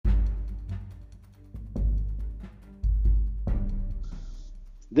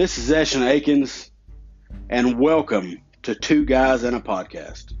This is Eshin Akins, and welcome to Two Guys and a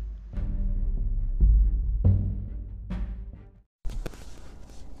Podcast.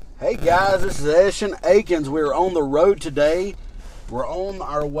 Hey guys, this is Eshin Akins. We're on the road today. We're on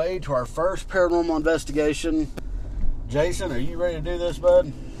our way to our first paranormal investigation. Jason, are you ready to do this,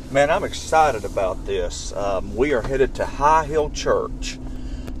 bud? Man, I'm excited about this. We are headed to High Hill Church.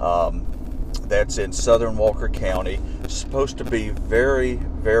 That's in southern Walker County. It's supposed to be very,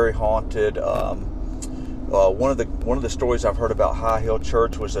 very haunted. One of the stories I've heard about High Hill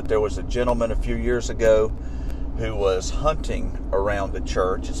Church was that there was a gentleman a few years ago who was hunting around the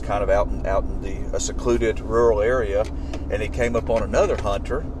church. It's kind of out in a secluded rural area, and he came up on another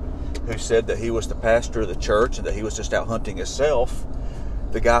hunter who said that he was the pastor of the church and that he was just out hunting himself.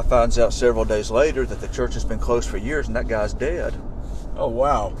 The guy finds out several days later that the church has been closed for years and that guy's dead. Oh,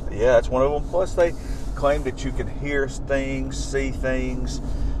 wow. Yeah, it's one of them. Plus, they claim that you can hear things, see things.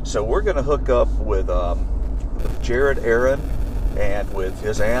 So we're going to hook up with Jared Aaron and with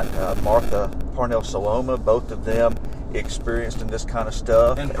his aunt, Martha Parnell Saloma. Both of them experienced in this kind of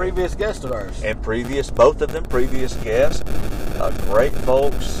stuff. And previous guests of ours. And both of them previous guests. Great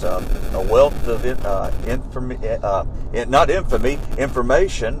folks. A wealth of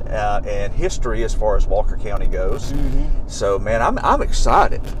information and history as far as Walker County goes. Mm-hmm. So, man, I'm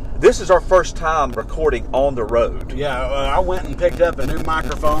excited. This is our first time recording on the road. Yeah, I went and picked up a new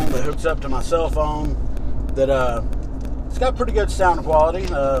microphone that hooks up to my cell phone. That it's got pretty good sound quality.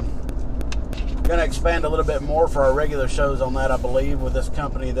 Going to expand a little bit more for our regular shows on that, I believe, with this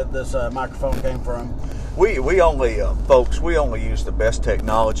company that this microphone came from. We only use the best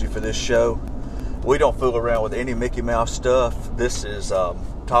technology for this show. We don't fool around with any Mickey Mouse stuff. This is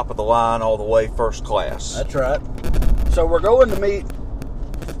top of the line, all the way, first class. That's right. So we're going to meet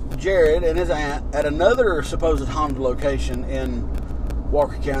Jared and his aunt at another supposed haunted location in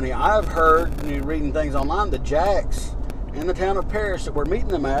Walker County. I've heard, reading things online, the Jacks in the town of Parrish that we're meeting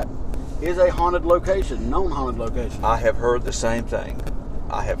them at is a haunted location, known haunted location. I have heard the same thing.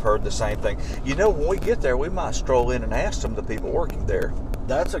 You know, when we get there, we might stroll in and ask some of the people working there.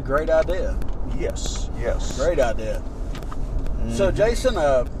 That's a great idea. Yes. Great idea. Mm-hmm. So, Jason,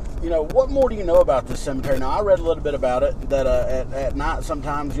 what more do you know about this cemetery? Now, I read a little bit about it, that at night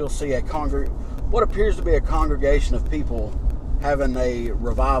sometimes you'll see what appears to be a congregation of people having a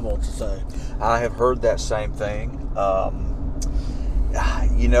revival, to say. I have heard that same thing.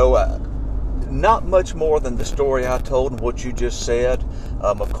 Not much more than the story I told and what you just said.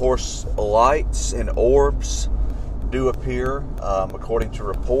 Of course, lights and orbs do appear, according to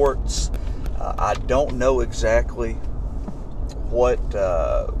reports. I don't know exactly what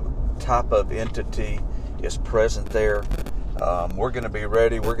type of entity is present there. We're going to be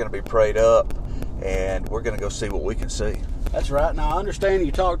ready. We're going to be prayed up, and we're going to go see what we can see. That's right. Now, I understand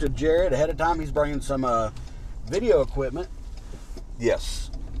you talked to Jared ahead of time. He's bringing some video equipment. Yes.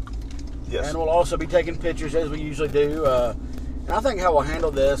 And we'll also be taking pictures as we usually do. And I think how we'll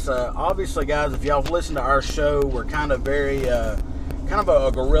handle this, obviously, guys, if y'all have listened to our show, we're kind of very, kind of a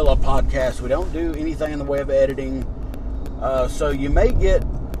guerrilla podcast. We don't do anything in the way of editing. So you may get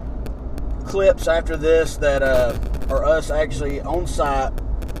clips after this that are us actually on site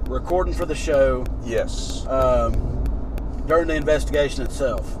recording for the show. Yes. During the investigation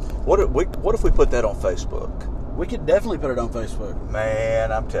itself. What if we put that on Facebook? We could definitely put it on Facebook.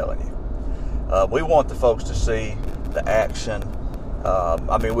 Man, I'm telling you. We want the folks to see the action.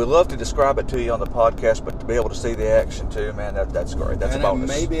 We love to describe it to you on the podcast, but to be able to see the action too, man, that's great. That's a bonus.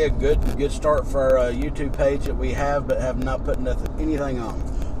 And it may be a good start for our YouTube page that we have, but have not put anything on.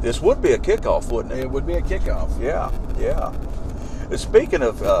 This would be a kickoff, wouldn't it? It would be a kickoff. Yeah. Speaking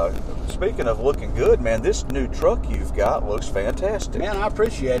of looking good, man, this new truck you've got looks fantastic. Man, I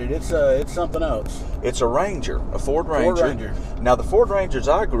appreciate it. It's something else. It's a Ranger, a Ford Ranger. Now, the Ford Rangers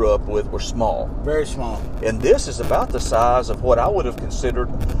I grew up with were small. Very small. And this is about the size of what I would have considered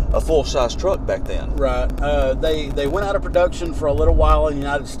a full-size truck back then. Right. They went out of production for a little while in the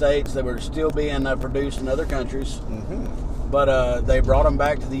United States. They were still being produced in other countries. Mm-hmm. But they brought them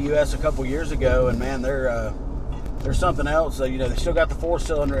back to the U.S. a couple years ago, and man, they're something else. They still got the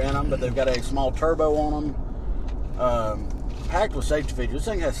 4-cylinder in them, but they've got a small turbo on them. Packed with safety features. This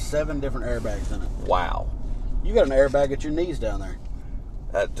thing has 7 different airbags in it. Wow. You got an airbag at your knees down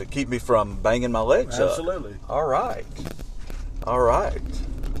there. To keep me from banging my legs up. Absolutely. All right.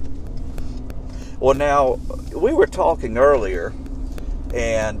 Well, now, we were talking earlier,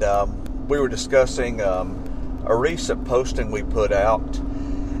 and we were discussing a recent posting we put out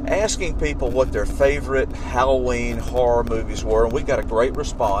asking people what their favorite Halloween horror movies were, and we got a great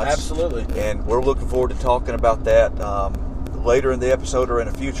response. Absolutely. And we're looking forward to talking about that later in the episode or in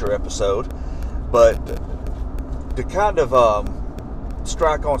a future episode. But to kind of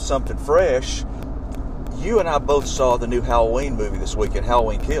strike on something fresh, you and I both saw the new Halloween movie this weekend,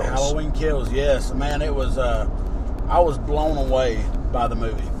 Halloween Kills. Halloween Kills, yes. Man, it was, I was blown away by the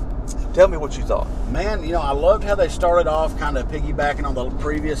movie. Tell me what you thought. Man, you know, I loved how they started off kind of piggybacking on the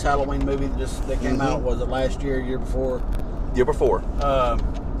previous Halloween movie that came out, was it last year, year before? Year before.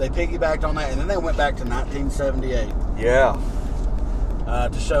 They piggybacked on that, and then they went back to 1978. Yeah.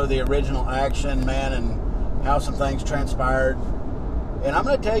 To show the original action, man, and how some things transpired. And I'm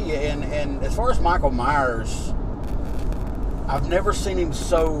going to tell you, and as far as Michael Myers, I've never seen him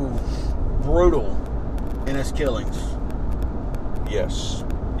so brutal in his killings. Yes.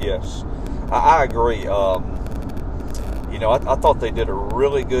 I agree. I thought they did a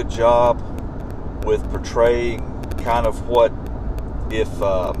really good job with portraying kind of what if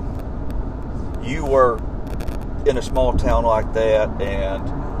you were in a small town like that and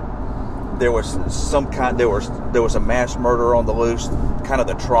there was a mass murder on the loose, kind of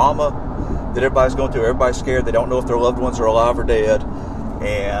the trauma that everybody's going through. Everybody's scared. They don't know if their loved ones are alive or dead,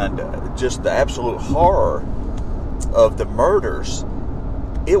 and just the absolute horror of the murders.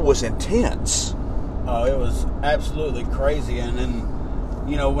 It was intense. Oh, it was absolutely crazy. And then,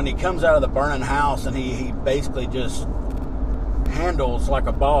 you know, when he comes out of the burning house and he basically just handles like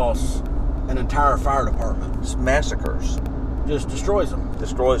a boss an entire fire department. It's massacres. Just destroys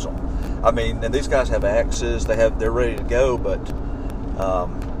them. I mean, and these guys have axes. They're ready to go, but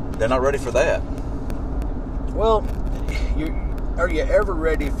they're not ready for that. Well, are you ever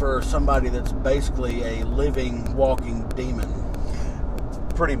ready for somebody that's basically a living, walking demon?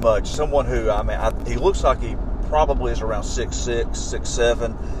 Pretty much. Someone who, he looks like he probably is around 6'6",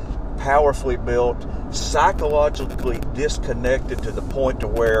 6'7", powerfully built, psychologically disconnected to the point to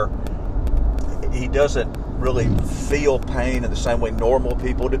where he doesn't really feel pain in the same way normal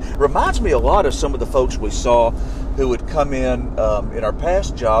people do. Reminds me a lot of some of the folks we saw who would come in our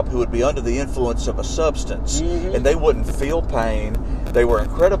past job who would be under the influence of a substance, and they wouldn't feel pain. They were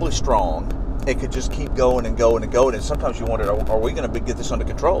incredibly strong and could just keep going and going and going. And sometimes you wondered, are we going to get this under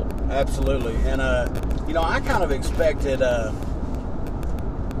control? Absolutely. And I kind of expected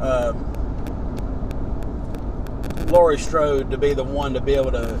Laurie Strode to be the one to be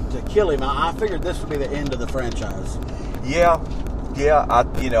able to kill him. I figured this would be the end of the franchise. Yeah. I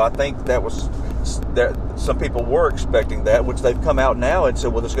think that was there. Some people were expecting that, which they've come out now and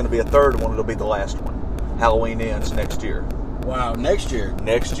said, well, there's going to be a third one. It'll be the last one. Halloween ends next year. Wow, next year?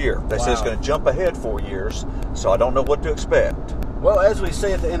 Next year. They say it's going to jump ahead 4 years, so I don't know what to expect. Well, as we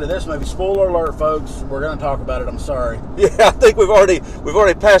see at the end of this movie, spoiler alert, folks, we're going to talk about it. I'm sorry. Yeah, I think we've already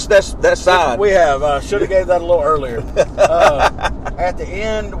passed that sign. We have. Should have gave that a little earlier. At the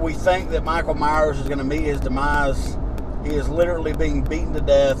end, we think that Michael Myers is going to meet his demise. He is literally being beaten to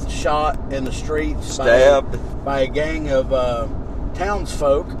death, shot in the streets, stabbed by a gang of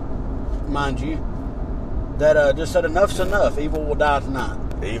townsfolk, mind you, that just said enough's enough. Evil will die tonight.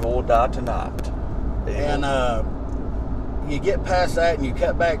 Evil will die tonight. And you get past that and you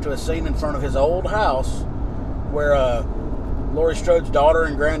cut back to a scene in front of his old house where Laurie Strode's daughter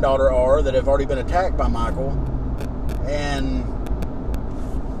and granddaughter are that have already been attacked by Michael. And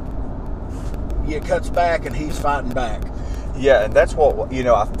it cuts back and he's fighting back. Yeah, and that's what,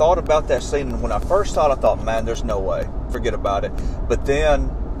 I thought about that scene. And when I first saw it, I thought, man, there's no way. Forget about it. But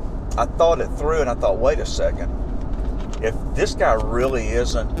then I thought it through and I thought, wait a second. If this guy really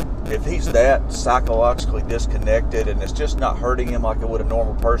if he's that psychologically disconnected and it's just not hurting him like it would a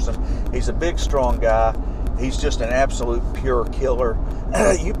normal person, he's a big, strong guy. He's just an absolute pure killer.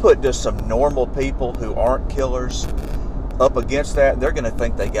 You put just some normal people who aren't killers up against that, they're going to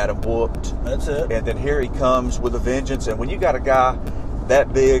think they got him whooped. That's it. And then here he comes with a vengeance. And when you got a guy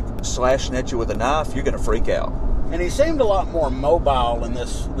that big slashing at you with a knife, you're going to freak out. And he seemed a lot more mobile in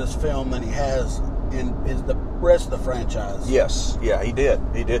this film than he has in the rest of the franchise. Yes, yeah, he did.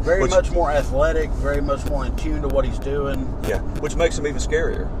 Very much more athletic, very much more in tune to what he's doing. Yeah, which makes him even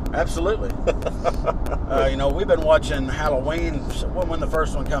scarier. Absolutely. We've been watching Halloween. When the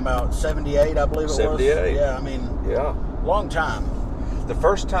first one came out, 78, I believe it was. 78. Yeah, long time. The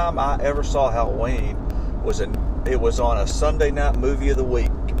first time I ever saw Halloween was on a Sunday night movie of the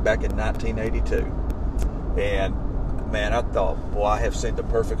week back in 1982. And man, I thought, boy, I have seen the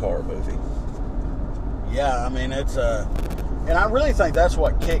perfect horror movie. Yeah, I mean, it's and I really think that's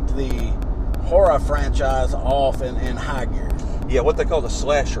what kicked the horror franchise off in high gear. Yeah, what they call the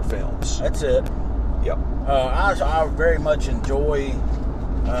slasher films. That's it. Yep. I very much enjoy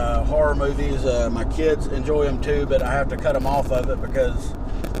horror movies. My kids enjoy them too, but I have to cut them off of it because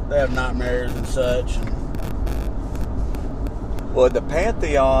they have nightmares and such. Well, the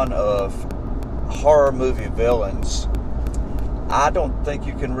pantheon of horror movie villains, I don't think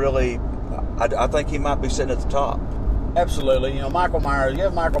you can really. I think he might be sitting at the top. Absolutely. You know, Michael Myers. You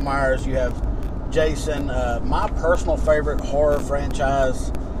have Michael Myers. You have Jason. My personal favorite horror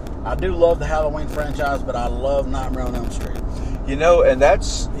franchise. I do love the Halloween franchise, but I love Nightmare on Elm Street. You know, and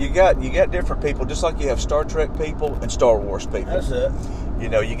that's you got different people, just like you have Star Trek people and Star Wars people. That's it. You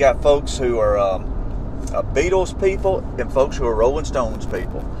know, you got folks who are Beatles people and folks who are Rolling Stones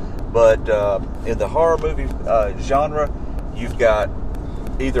people. But in the horror movie genre, you've got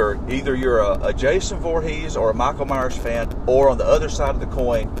either you're a Jason Voorhees or a Michael Myers fan, or on the other side of the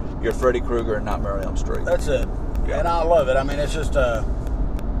coin, you're Freddy Krueger and Nightmare on Elm Street. That's it. Yeah. And I love it. I mean, it's just,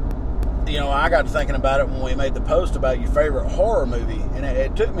 you know, I got to thinking about it when we made the post about your favorite horror movie. And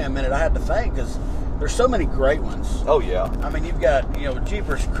it took me a minute. I had to think because there's so many great ones. Oh, yeah. I mean, you've got, you know,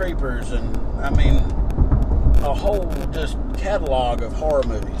 Jeepers Creepers and, I mean, a whole just catalog of horror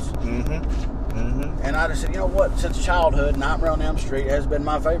movies. Mm-hmm. Mm-hmm. And I just said, you know what? Since childhood, Nightmare on Elm Street has been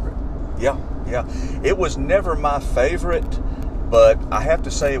my favorite. Yeah, yeah. It was never my favorite, but I have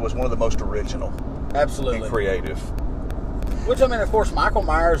to say it was one of the most original. Absolutely. And creative. Which, I mean, of course, Michael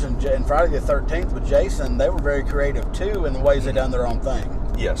Myers and Friday the 13th with Jason, they were very creative, too, in the ways they done their own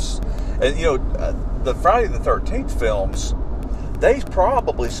thing. Yes. And, you know, the Friday the 13th films, they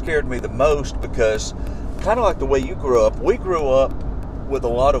probably scared me the most because, kind of like the way you grew up, we grew up with a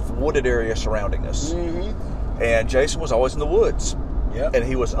lot of wooded area surrounding us. Mm-hmm. And Jason was always in the woods. Yep. And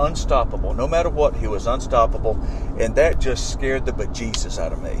he was unstoppable. No matter what, he was unstoppable. And that just scared the bejesus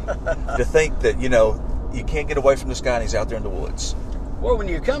out of me. To think that, you know, you can't get away from this guy and he's out there in the woods. Well, when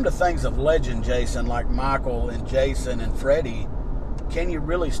you come to things of legend, Jason, like Michael and Jason and Freddy, can you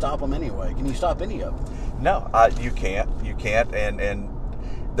really stop them anyway? Can you stop any of them? No, you can't. You can't. And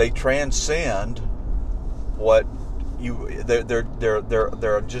they transcend what you.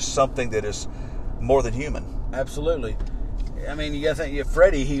 They're just something that is more than human. Absolutely. I mean, you got to think,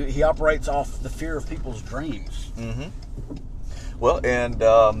 Freddy, he operates off the fear of people's dreams. Mm-hmm. Well, and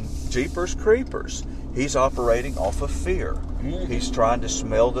Jeepers Creepers, he's operating off of fear. Mm-hmm. He's trying to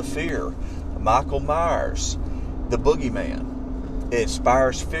smell the fear. Michael Myers, the boogeyman, it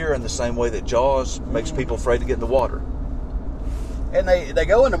inspires fear in the same way that Jaws makes people afraid to get in the water. And they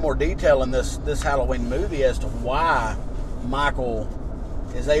go into more detail in this Halloween movie as to why Michael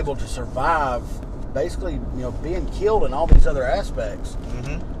is able to survive, basically, you know, being killed in all these other aspects.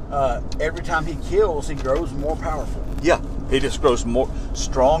 Mm-hmm. Every time he kills, he grows more powerful. Yeah, he just grows more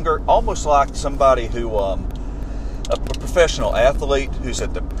stronger, almost like somebody who, a professional athlete who's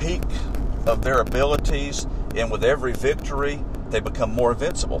at the peak of their abilities, and with every victory, they become more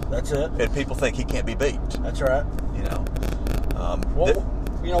invincible. That's it. And people think he can't be beat. That's right. You know.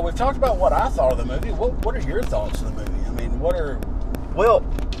 You know, we've talked about what I thought of the movie. What are your thoughts of the movie? I mean, Well,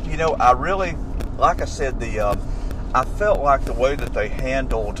 you know, I really, like I said, I felt like the way that they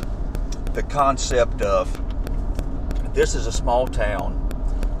handled the concept of this is a small town,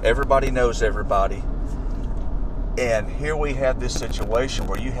 everybody knows everybody, and here we have this situation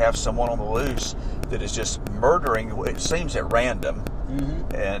where you have someone on the loose that is just murdering, it seems at random,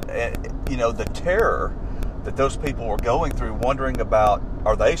 mm-hmm. and you know, the terror that those people were going through, wondering about,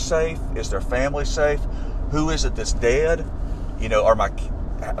 are they safe? Is their family safe? Who is it that's dead? You know,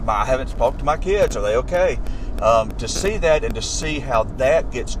 I haven't spoken to my kids. Are they okay? To see that and to see how that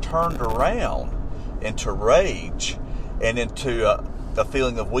gets turned around into rage and into a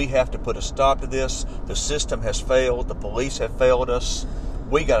feeling of we have to put a stop to this. The system has failed. The police have failed us.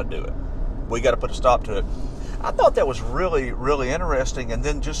 We got to do it. We got to put a stop to it. I thought that was really, really interesting. And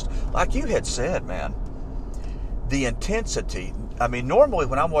then just like you had said, man, the intensity. I mean, normally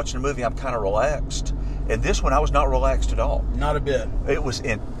when I'm watching a movie, I'm kind of relaxed. And this one, I was not relaxed at all. Not a bit. It was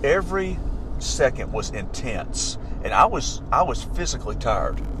every second was intense, and I was physically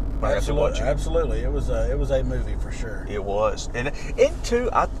tired when I got to watch it. Absolutely, it was a movie for sure. It was, and too,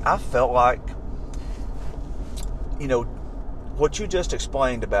 I felt like, you know, what you just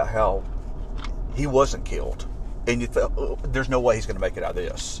explained about how he wasn't killed, and you felt, oh, there's no way he's going to make it out of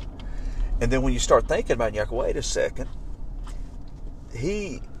this. And then when you start thinking about it, you're like, wait a second,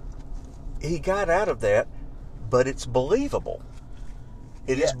 he got out of that, but it's believable.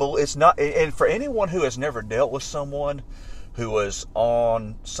 It's not, and for anyone who has never dealt with someone who was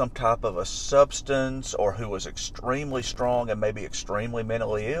on some type of a substance or who was extremely strong and maybe extremely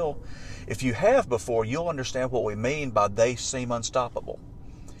mentally ill, if you have before, you'll understand what we mean by they seem unstoppable.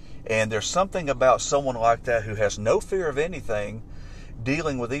 And there's something about someone like that who has no fear of anything,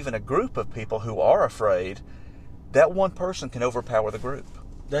 dealing with even a group of people who are afraid, that one person can overpower the group.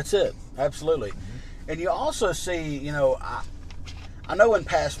 That's it. Absolutely. Mm-hmm. And you also see, you know, I know in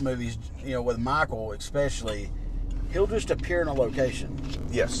past movies, with Michael especially, he'll just appear in a location.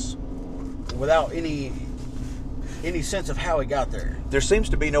 Yes. Without any sense of how he got there. There seems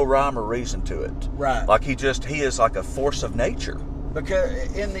to be no rhyme or reason to it. Right. Like he is like a force of nature.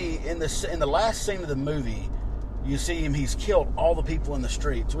 Because in the last scene of the movie, you see him. He's killed all the people in the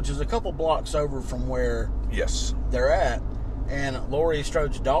streets, which is a couple blocks over from where they're at. And Laurie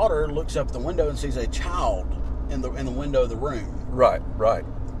Strode's daughter looks up the window and sees a child in the window of the room. Right.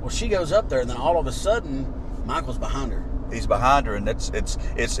 Well, she goes up there, and then all of a sudden, Michael's behind her. He's behind her, and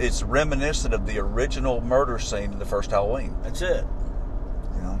it's reminiscent of the original murder scene in the first Halloween. That's it.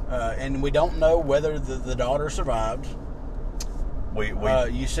 And we don't know whether the daughter survived.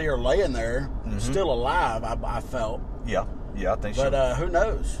 You see her laying there, still alive. I felt. Yeah, I think so. But who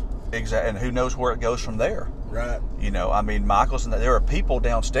knows? Exactly, and who knows where it goes from there? Right. Michael's in there are people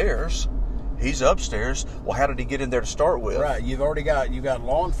downstairs. He's upstairs. Well, how did he get in there to start with? Right. You've got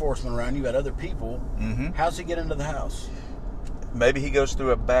law enforcement around. You've got other people. Mm-hmm. How's he get into the house? Maybe he goes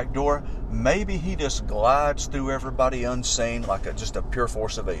through a back door. Maybe he just glides through everybody unseen like just a pure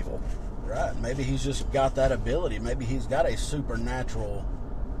force of evil. Right. Maybe he's just got that ability. Maybe he's got a supernatural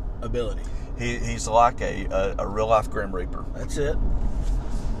ability. He's like a real-life Grim Reaper. That's it.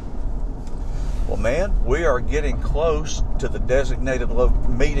 Well, man, we are getting close to the designated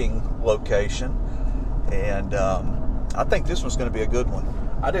meeting location, and I think this one's going to be a good one.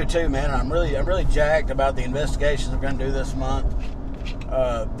 I do too, man. I'm really jacked about the investigations we're going to do this month.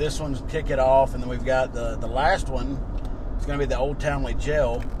 This one's kick it off, and then we've got the last one. It's going to be the Old Townley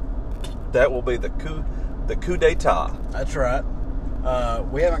Jail. That will be the coup d'etat. That's right.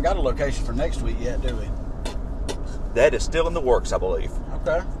 We haven't got a location for next week yet, do we? That is still in the works, I believe.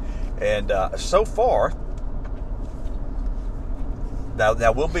 Okay. And so far,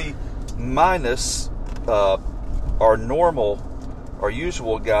 now we'll be minus our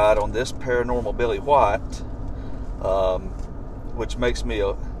usual guide on this Paranormal Billy White, which makes me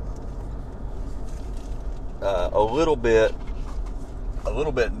a little bit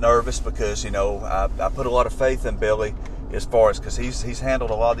nervous because I put a lot of faith in Billy as far as because he's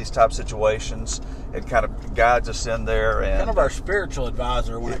handled a lot of these type of situations and kind of guides us in there and kind of our spiritual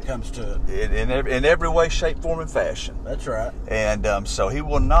advisor when it comes to it in every way, shape, form, and fashion. That's right. And so he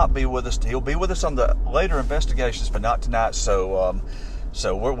will not be with us. He'll be with us on the later investigations, but not tonight. So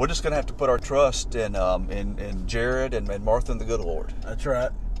we're just going to have to put our trust in Jared and Martha and the good Lord. That's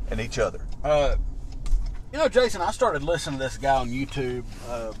right. And each other. Jason, I started listening to this guy on YouTube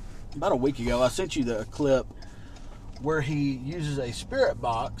about a week ago. I sent you the clip where he uses a spirit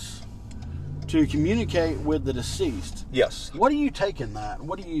box to communicate with the deceased. Yes. What do you take in that?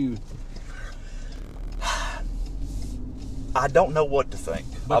 What do you... I don't know what to think.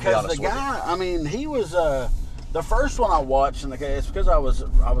 Because I'll be honest the guy, with you. He was... the first one I watched, and it's because I was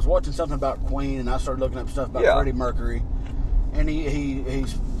watching something about Queen, and I started looking up stuff about Freddie Mercury. And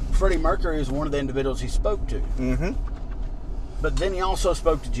he's Freddie Mercury is one of the individuals he spoke to. Mm-hmm. But then he also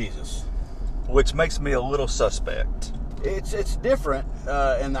spoke to Jesus. Which makes me a little suspect. It's different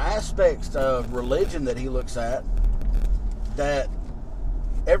in the aspects of religion that he looks at, that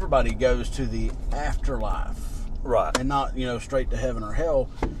everybody goes to the afterlife. Right. And not, straight to heaven or hell,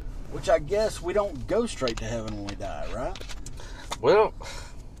 which I guess we don't go straight to heaven when we die, right? Well,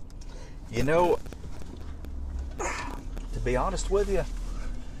 to be honest with you,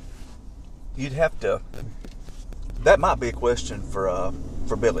 you'd have to... That might be a question for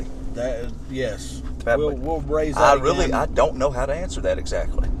Billy. Yes. We'll raise that again. I don't know how to answer that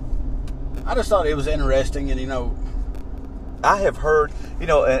exactly. I just thought it was interesting, and I have heard,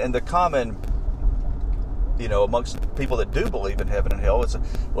 and the common, amongst people that do believe in heaven and hell, it's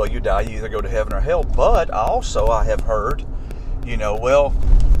you die, you either go to heaven or hell. But I have heard, you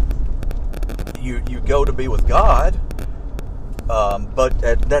go to be with God. But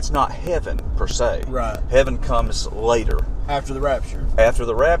that's not heaven per se. Right. Heaven comes later. After the rapture. And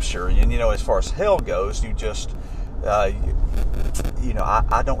as far as hell goes, you just, I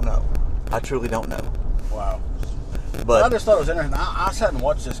don't know. I truly don't know. Wow. But I just thought it was interesting. I sat and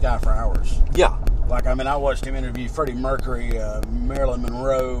watched this guy for hours. Yeah. I watched him interview Freddie Mercury, Marilyn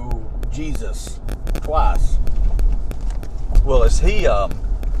Monroe, Jesus, twice. Well, is he? Do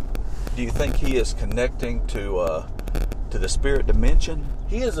you think he is connecting to the spirit dimension?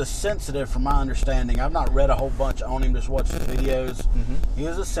 He is a sensitive, from my understanding. I've not read a whole bunch on him, just watched his videos. Mm-hmm. He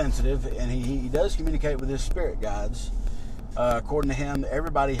is a sensitive, and he does communicate with his spirit guides. According to him,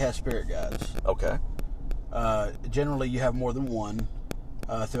 everybody has spirit guides. Okay. Generally, you have more than one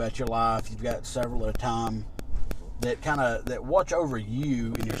throughout your life. You've got several at a time. that watch over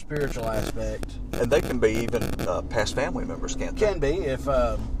you in your spiritual aspect. And they can be even past family members, can't they? Can be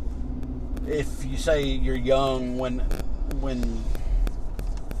if you say you're young when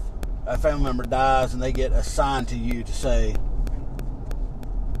a family member dies and they get assigned to you to say.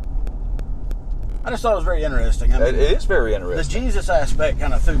 I just thought it was very interesting. I mean, it is very interesting. The Jesus aspect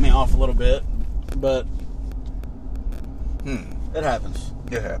kind of threw me off a little bit, but it happens.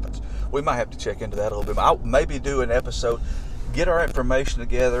 It happens. We might have to check into that a little bit. I'll maybe do an episode, get our information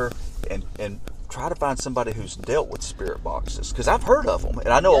together, and try to find somebody who's dealt with spirit boxes. Because I've heard of them, and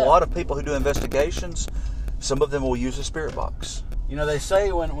I know a lot of people who do investigations. Some of them will use a spirit box. You know, they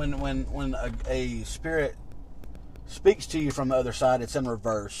say when a spirit speaks to you from the other side, it's in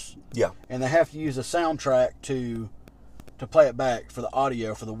reverse. Yeah. And they have to use a soundtrack to play it back for the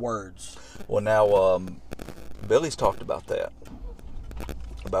audio, for the words. Well, now, Billy's talked about that.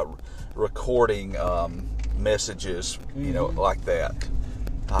 About recording messages, you know, like that.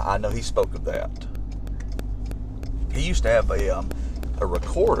 I know he spoke of that. He used to have a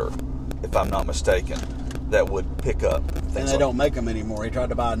recorder, if I'm not mistaken, that would pick up things. And they don't make them anymore. He tried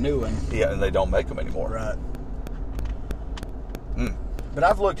to buy a new one. Yeah, and they don't make them anymore. Right. But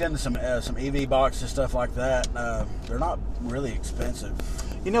I've looked into some EV boxes, stuff like that. They're not really expensive.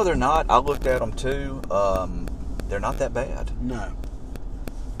 You know, they're not. I looked at them too. They're not that bad. No.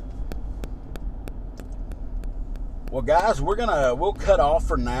 Well, guys, we'll cut off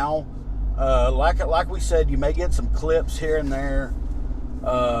for now. Like we said, you may get some clips here and there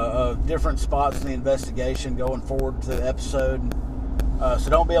of different spots in the investigation going forward to the episode. So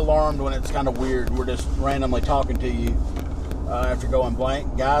don't be alarmed when it's kind of weird. We're just randomly talking to you after going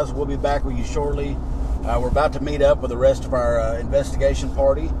blank. Guys, we'll be back with you shortly. We're about to meet up with the rest of our investigation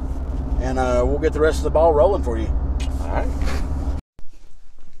party, and we'll get the rest of the ball rolling for you. All right.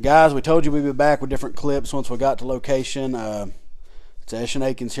 Guys, we told you we'd be back with different clips once we got to location. It's Eshin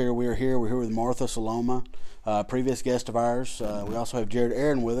Akins here. We're here with Martha Saloma, previous guest of ours. We also have Jared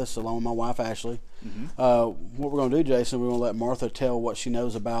Aaron with us, along with my wife, Ashley. What we're going to do, Jason, we're going to let Martha tell what she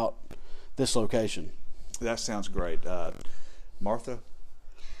knows about this location. That sounds great. Martha?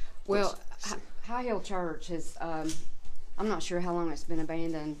 Well, High Hill Church has, I'm not sure how long it's been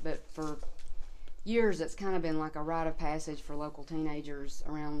abandoned, but for years it's kind of been like a rite of passage for local teenagers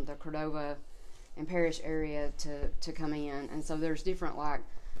around the Cordova and Parish area to come in. And so there's different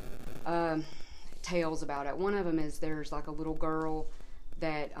tales about it. One of them is there's like a little girl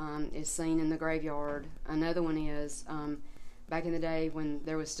that is seen in the graveyard. Another one is back in the day when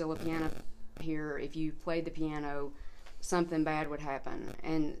there was still a piano here, if you played the piano, something bad would happen.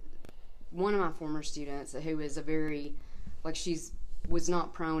 And one of my former students, who is a very, was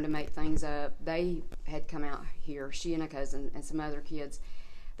not prone to make things up, they had come out here, she and a cousin and some other kids.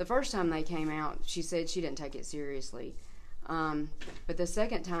 The first time they came out, she said she didn't take it seriously. But the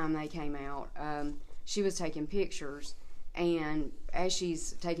second time they came out, she was taking pictures, and as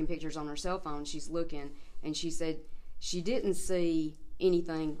she's taking pictures on her cell phone, she's looking, and she said she didn't see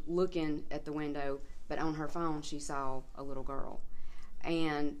anything looking at the window, but on her phone she saw a little girl.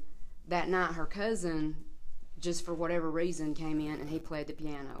 And that night her cousin, just for whatever reason, came in and he played the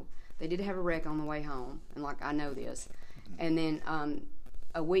piano. They did have a wreck on the way home, and I know this. And then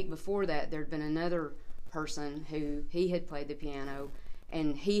a week before that, there'd been another person who he had played the piano,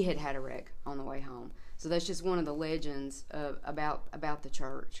 and he had a wreck on the way home. So that's just one of the legends about the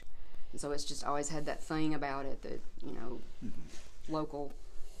church. And so it's just always had that thing about it that, local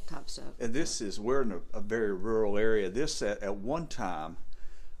type stuff. And we're in a very rural area. This at one time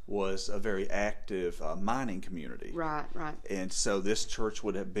was a very active mining community. Right. And so this church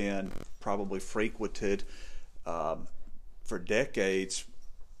would have been probably frequented for decades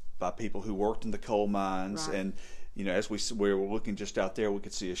by people who worked in the coal mines. Right. And as we were looking just out there, we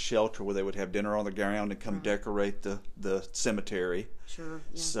could see a shelter where they would have dinner on the ground and come decorate the cemetery. Sure.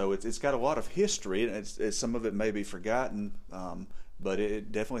 Yeah. So it's got a lot of history, and some of it may be forgotten, but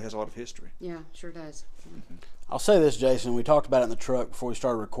it definitely has a lot of history. Yeah, sure does. Mm-hmm. I'll say this, Jason. We talked about it in the truck before we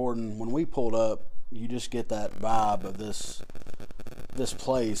started recording. When we pulled up, you just get that vibe of this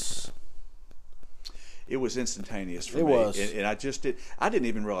place. It was instantaneous for me. It was. And I didn't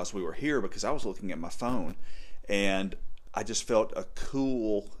even realize we were here because I was looking at my phone, and I just felt a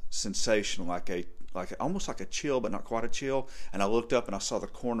cool sensation, almost like a chill, but not quite a chill. And I looked up and I saw the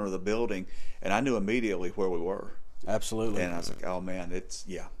corner of the building, and I knew immediately where we were. Absolutely. And I was like, oh man,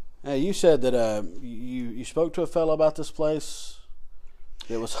 yeah. Hey, you said that you spoke to a fellow about this place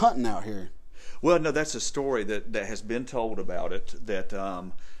that was hunting out here. Well, no, that's a story that has been told about it, that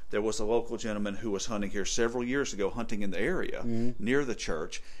there was a local gentleman who was hunting here several years ago, hunting in the area near the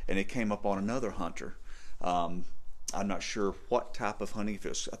church, and he came up on another hunter. I'm not sure what type of hunting.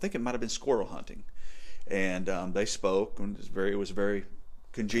 I think it might have been squirrel hunting, and they spoke, and it was a very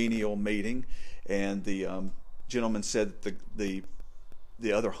congenial meeting. And the gentleman said that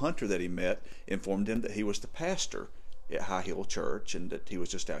the other hunter that he met informed him that he was the pastor at High Hill Church and that he was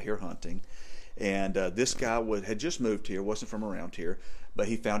just out here hunting. And this guy had just moved here, wasn't from around here, but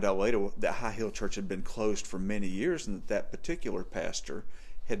he found out later that High Hill Church had been closed for many years and that particular pastor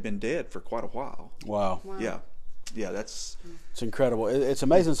had been dead for quite a while. Wow. Yeah. Yeah, it's incredible. It's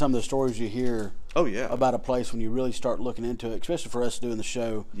amazing some of the stories you hear about a place when you really start looking into it, especially for us doing the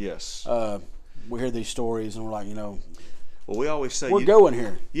show. Yes. We hear these stories and we're like, well, we always say we're going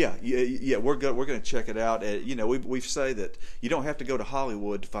here. Yeah, we're going to check it out. We say that you don't have to go to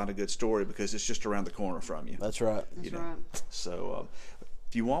Hollywood to find a good story because it's just around the corner from you. That's right. That's right. So,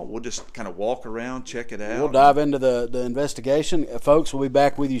 if you want, we'll just kind of walk around, check it out. We'll dive into the investigation, folks. We'll be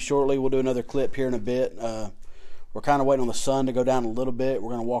back with you shortly. We'll do another clip here in a bit. We're kind of waiting on the sun to go down a little bit. We're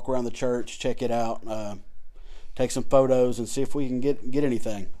going to walk around the church, check it out, take some photos, and see if we can get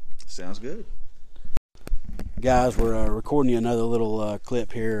anything. Sounds good. Guys, we're recording you another little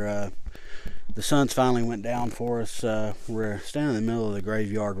clip here. The sun's finally went down for us. We're standing in the middle of the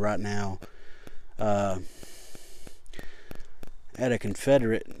graveyard right now at a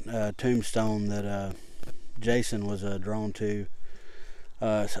Confederate tombstone that Jason was drawn to.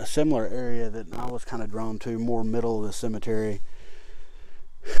 A similar area that I was kind of drawn to, more middle of the cemetery.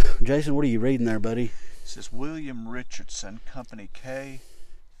 Jason, what are you reading there, buddy? It says William Richardson, Company K,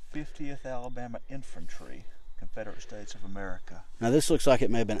 50th Alabama Infantry, Confederate States of America. Now this looks like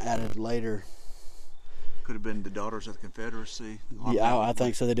it may have been added later. Could have been the Daughters of the Confederacy. Yeah, I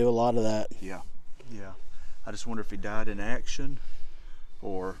think so. They do a lot of that. Yeah. I just wonder if he died in action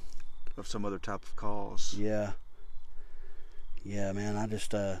or of some other type of cause. Yeah, man, I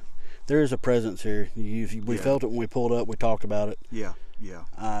just, there is a presence here. We felt it when we pulled up. We talked about it. Yeah.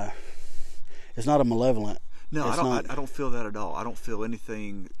 It's not a malevolent. No, I don't feel that at all. I don't feel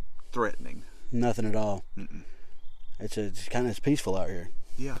anything threatening. Nothing at all. Mm-mm. It's peaceful out here.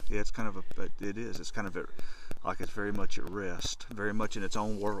 Yeah, it's kind of it is. It's kind of like it's very much at rest, very much in its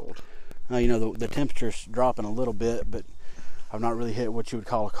own world. The temperature's dropping a little bit, but I've not really hit what you would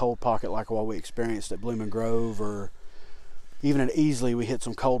call a cold pocket like what we experienced at Blooming Grove, or even at Easley. We hit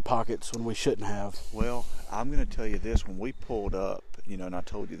some cold pockets when we shouldn't have. Well, I'm going to tell you this. When we pulled up, and I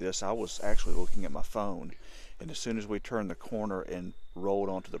told you this, I was actually looking at my phone, and as soon as we turned the corner and rolled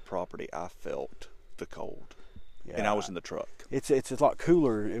onto the property, I felt the cold. Yeah. And I was in the truck. It's a lot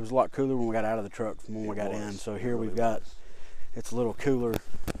cooler. It was a lot cooler when we got out of the truck from when we got in. So here we've got, it's a little cooler.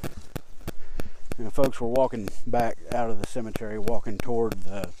 Folks, we're walking back out of the cemetery, walking toward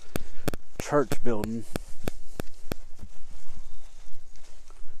the church building.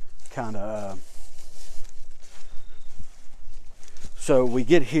 So we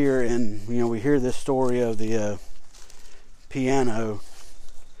get here and we hear this story of the piano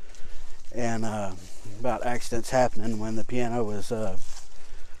and about accidents happening when the piano was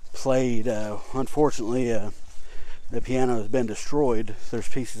played. Unfortunately, the piano has been destroyed. There's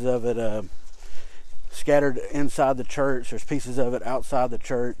pieces of it scattered inside the church. There's pieces of it outside the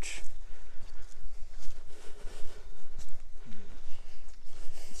church.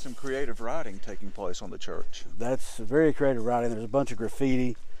 Some creative writing taking place on the church. That's very creative writing. There's a bunch of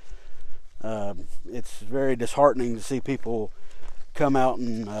graffiti. It's very disheartening to see people come out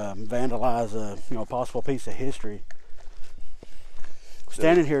and vandalize a possible piece of history.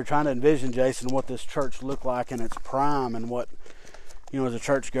 Standing here trying to envision, Jason, what this church looked like in its prime, and what as the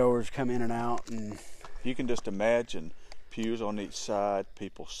churchgoers come in and out, and you can just imagine pews on each side,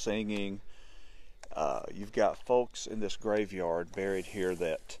 people singing. You've got folks in this graveyard buried here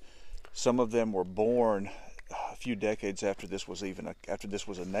that some of them were born a few decades after this was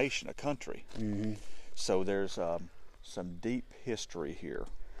a nation, a country. Mm-hmm. So there's some deep history here.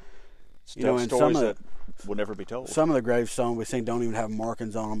 And stories that will never be told. Some of the gravestones we seen don't even have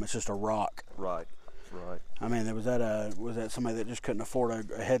markings on them. It's just a rock. Right. I mean, was that somebody that just couldn't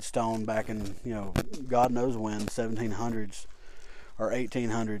afford a headstone back in God knows when, 1700s or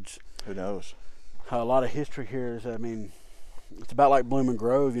 1800s? Who knows? A lot of history here is, it's about like Blooming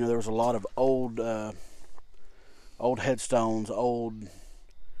Grove. There was a lot of old headstones, old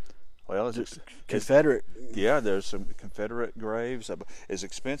Confederate. There's some Confederate graves. As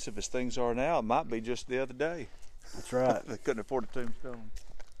expensive as things are now, it might be just the other day. That's right. They couldn't afford a tombstone.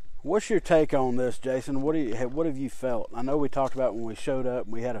 What's your take on this, Jason? What have you felt? I know we talked about when we showed up,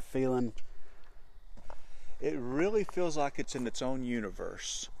 we had a feeling. It really feels like it's in its own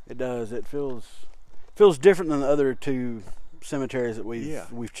universe. It does. It feels different than the other two cemeteries that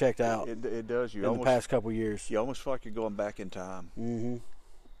we've checked out. It does. In the past couple years. You almost feel like you're going back in time. Mm-hmm.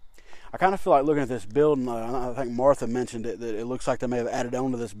 I kind of feel like looking at this building. I think Martha mentioned it, that it looks like they may have added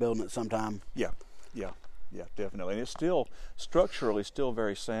on to this building at some time. Yeah, definitely. And it's still structurally still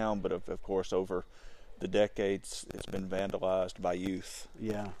very sound, but of course over the decades it's been vandalized by youth.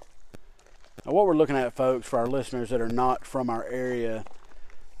 Yeah. Now what we're looking at, folks, for our listeners that are not from our area,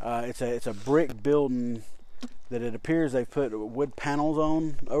 it's a brick building that it appears they've put wood panels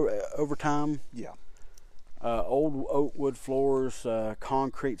on over time. Yeah. Old oak wood floors,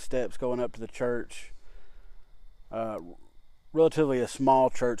 concrete steps going up to the church. Relatively a small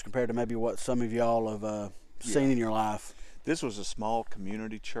church compared to maybe what some of y'all have seen in your life. This was a small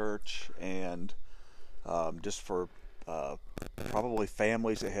community church, and just for probably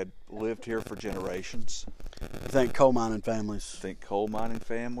families that had lived here for generations. I think coal mining families.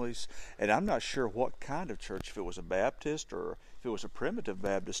 And I'm not sure what kind of church, if it was a Baptist or if it was a primitive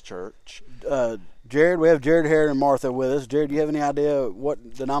Baptist church. Jared, we have Jared Harris and Martha with us. Jared, do you have any idea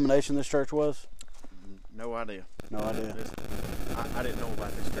what denomination this church was? No idea. No idea. I didn't know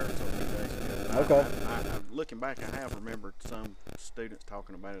about this church over the days ago. Okay. Looking back, I have remembered some students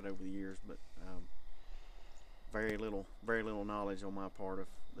talking about it over the years, but very little knowledge on my part of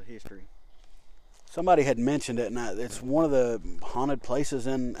the history. Somebody had mentioned it, and it's one of the haunted places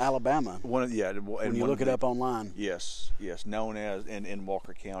in Alabama. When you look it up online. Yes, known as in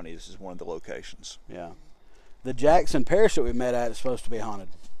Walker County. This is one of the locations. Yeah, the Jackson Parish that we met at is supposed to be haunted.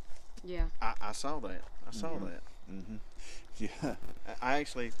 Yeah, I saw that. That. Mm-hmm. Yeah. I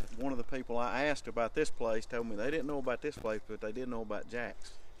actually, one of the people I asked about this place told me they didn't know about this place, but they did know about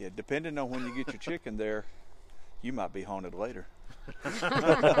Jack's. Yeah, depending on when you get your chicken there, you might be haunted later.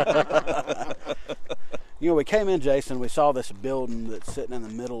 We came in, Jason. We saw this building that's sitting in the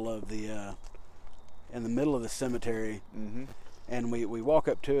middle of the cemetery, mm-hmm. and we walk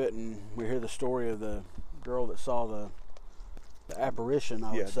up to it, and we hear the story of the girl that saw the apparition.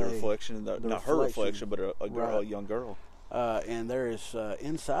 I would say the reflection, not her reflection, but a girl, a young girl. And there is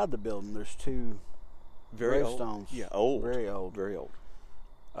inside the building. There's two gravestones. Yeah, old, very old.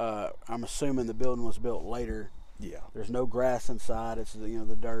 I'm assuming the building was built later. Yeah. There's no grass inside. It's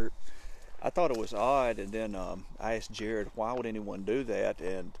the dirt. I thought it was odd, and then I asked Jared, why would anyone do that?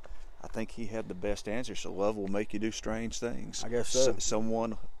 And I think he had the best answer. So love will make you do strange things. I guess so.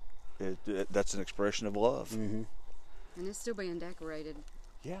 Someone, that's an expression of love. Mm-hmm. And it's still being decorated.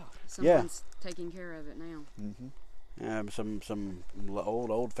 Yeah. Someone's taking care of it now. Mm-hmm. Some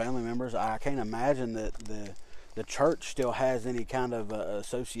old family members. I can't imagine that the church still has any kind of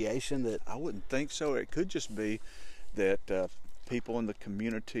association. That I wouldn't think so. It could just be that people in the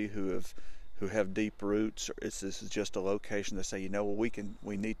community who have deep roots. This is just a location that say,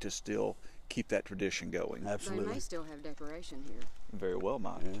 we need to still keep that tradition going. Absolutely. They may still have decoration here. Very well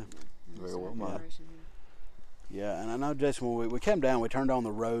might. Yeah. Very well might. Yeah, and I know, Jason, when we came down, we turned on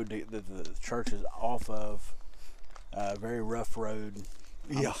the road that the church is off of. Very rough road.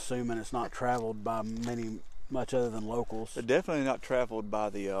 I'm assuming it's not traveled by much other than locals. They're definitely not traveled by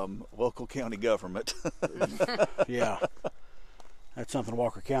the local county government. Yeah. That's something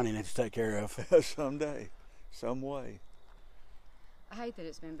Walker County needs to take care of. Someday. Some way. I hate that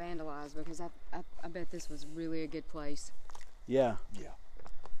it's been vandalized because I bet this was really a good place. Yeah.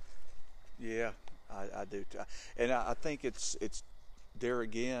 Yeah, I do too. And I think it's there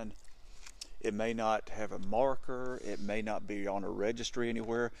again. It may not have a marker. It may not be on a registry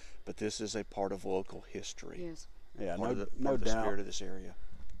anywhere, but this is a part of local history. Yes. Yeah, no doubt. The spirit of this area.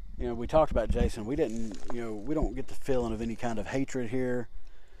 We talked about Jason. We didn't, we don't get the feeling of any kind of hatred here.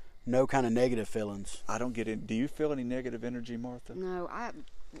 No kind of negative feelings. I don't get it. Do you feel any negative energy, Martha? No,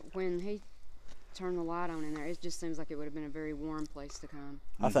 when he turned the light on in there, it just seems like it would have been a very warm place to come.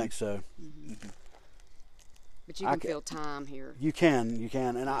 I think so. Mm-hmm. But you can feel time here. You can,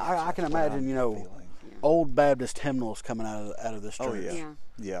 and I can imagine, old Baptist hymnals coming out of this church. Oh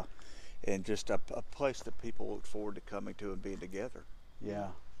yeah, and just a place that people look forward to coming to and being together. Yeah.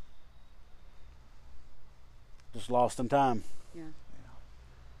 Just lost in time. Yeah.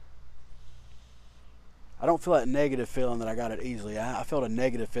 I don't feel that negative feeling that I got at Easley. I felt a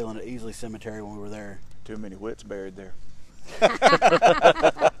negative feeling at Easley Cemetery when we were there. Too many wits buried there.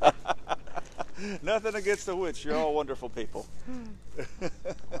 Nothing against the wits. You're all wonderful people.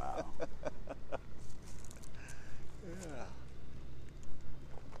 Wow. Yeah.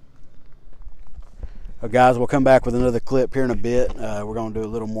 Well, guys, we'll come back with another clip here in a bit. We're going to do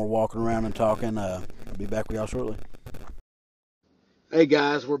a little more walking around and talking. I'll be back with y'all shortly. Hey,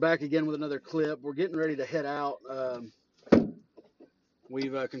 guys, we're back again with another clip. We're getting ready to head out.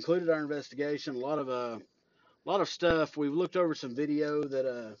 We've concluded our investigation. A a lot of stuff. We've looked over some video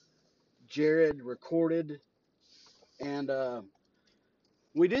that Jared recorded, and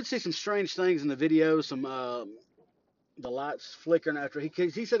we did see some strange things in the video. Some the lights flickering after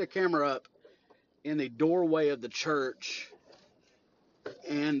he set a camera up in the doorway of the church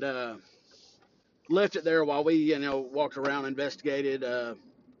and left it there while we walked around, investigated,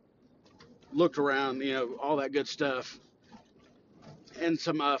 looked around, all that good stuff, and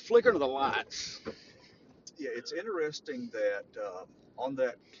some flickering of the lights. Yeah, it's interesting that on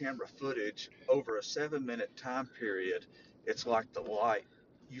that camera footage, over a 7-minute time period, it's like the light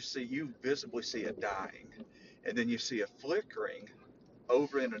you visibly see it dying, and then you see a flickering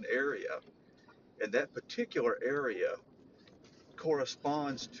over in an area, and that particular area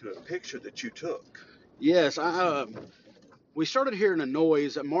corresponds to a picture that you took. Yes, we started hearing a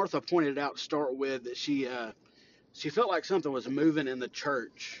noise that Martha pointed out to start with, that she felt like something was moving in the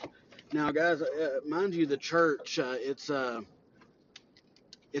church. Now, guys, mind you, the church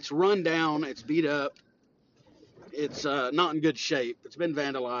it's run down, it's beat up, it's not in good shape. It's been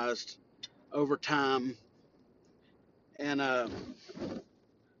vandalized over time, and I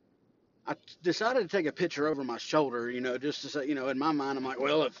decided to take a picture over my shoulder, just to say, in my mind, I'm like,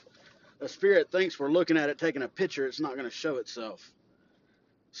 well, if a spirit thinks we're looking at it taking a picture, it's not going to show itself.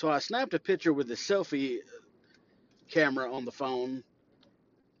 So I snapped a picture with the selfie camera on the phone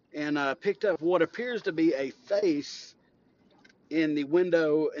and picked up what appears to be a face in the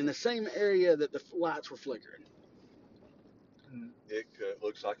window in the same area that the lights were flickering. It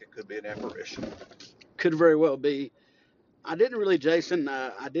looks like it could be an apparition. Could very well be. I didn't really, Jason.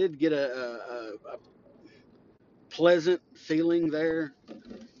 I did get a pleasant feeling there.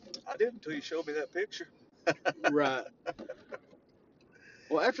 I did until you showed me that picture. Right.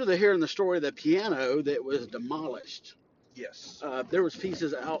 Well, after hearing the story of the piano that was demolished, Yes. there was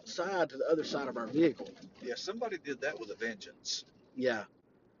pieces outside to the other side of our vehicle. Yeah, somebody did that with a vengeance. Yeah.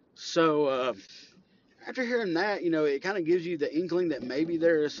 So after hearing that, it kind of gives you the inkling that maybe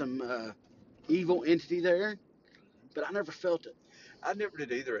there is some evil entity there, but I never felt it. I never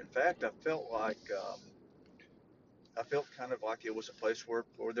did either. In fact, I felt kind of like it was a place where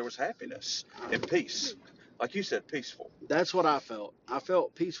there was happiness and peace. Like you said, peaceful. That's what I felt. I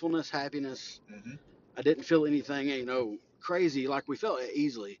felt peacefulness, happiness. Mm-hmm. I didn't feel anything, crazy like we felt at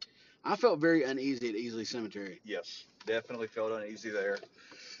Easley. I felt very uneasy at Easley Cemetery. Yes, definitely felt uneasy there.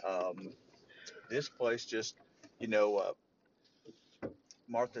 This place just,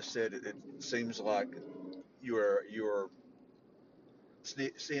 Martha said it seems like you're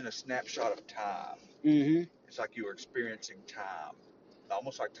seeing a snapshot of time. Mm-hmm. It's like you were experiencing time,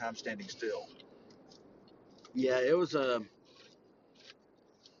 almost like time standing still. Yeah, it was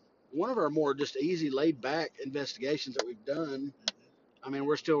one of our more just easy, laid back investigations that we've done. I mean,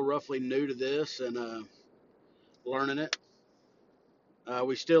 we're still roughly new to this and learning it.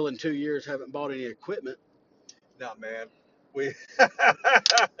 We still, in 2 years, haven't bought any equipment. No, man, we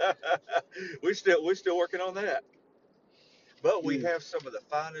we're still working on that. But we have some of the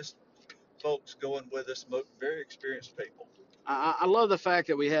finest folks going with us, very experienced people. I love the fact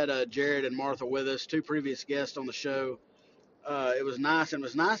that we had Jared and Martha with us, two previous guests on the show. It was nice, and it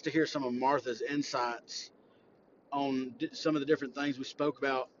was nice to hear some of Martha's insights on some of the different things we spoke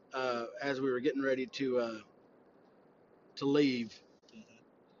about as we were getting ready to leave.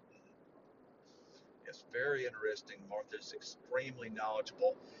 It's very interesting. Martha's extremely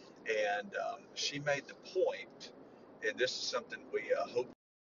knowledgeable, and she made the point, and this is something we hope